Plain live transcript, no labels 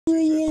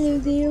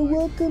there,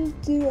 welcome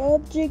to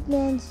Object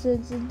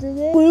Nonsense, and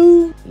today...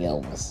 Woo! Yo,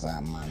 what's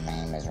up? My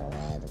name is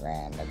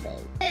Randomy.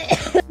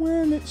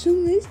 Wow, that's so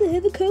nice to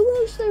have a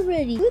co-host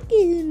already. Look at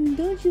him,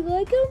 don't you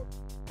like him?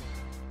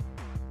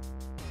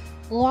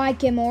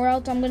 Like him, or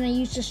else I'm gonna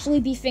use the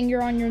sleepy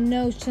finger on your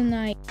nose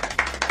tonight.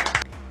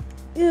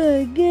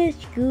 Oh,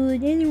 that's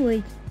good.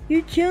 Anyway,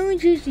 your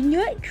challenge is to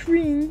not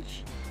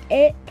cringe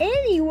at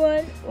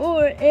anyone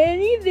or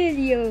any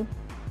video.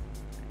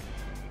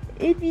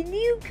 If you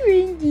do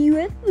cringe, you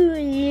have for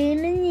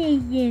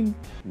elimination.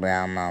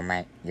 Well,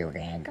 moment, you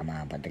can't come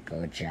up with a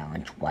good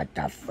challenge. What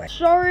the frick?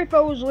 Sorry if I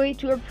was late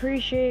to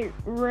appreciate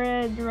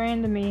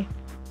Randomy,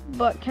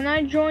 but can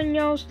I join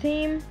y'all's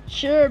team?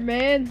 Sure,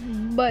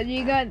 man, but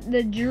you got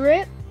the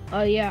drip?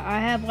 Oh yeah, I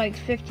have like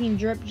 15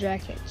 drip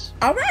jackets.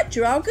 Alright,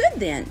 you're all good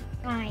then.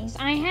 Guys,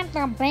 I have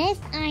the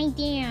best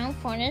idea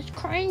for this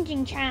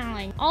cringing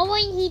challenge. All I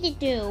need to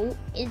do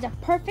is a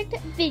perfect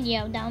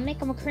video that'll make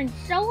them cringe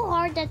so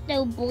hard that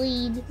they'll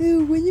bleed.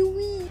 Oh, why don't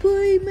we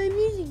play my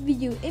music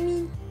video? I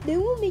mean, that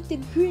won't make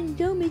them cringe,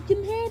 that'll make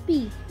them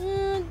happy.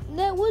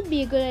 That would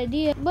be a good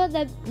idea, but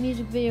that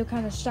music video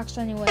kind of sucks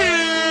anyway.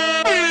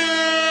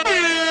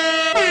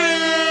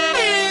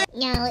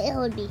 No, it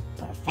would be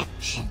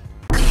perfection.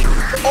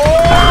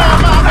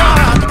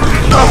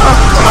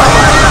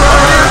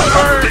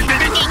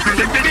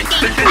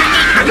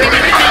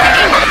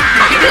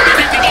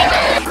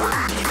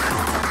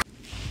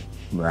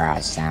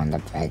 Bruh, sound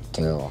effect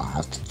 2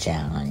 lost the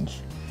challenge.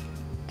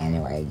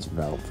 Anyways,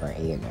 vote for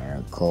either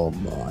a cool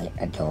boy,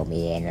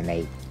 Adobe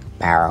Anime,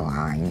 power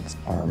lines,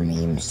 or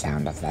meme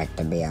sound effect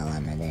to be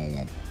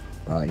eliminated.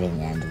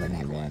 Voting ends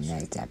whenever the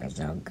next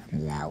episode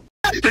comes out.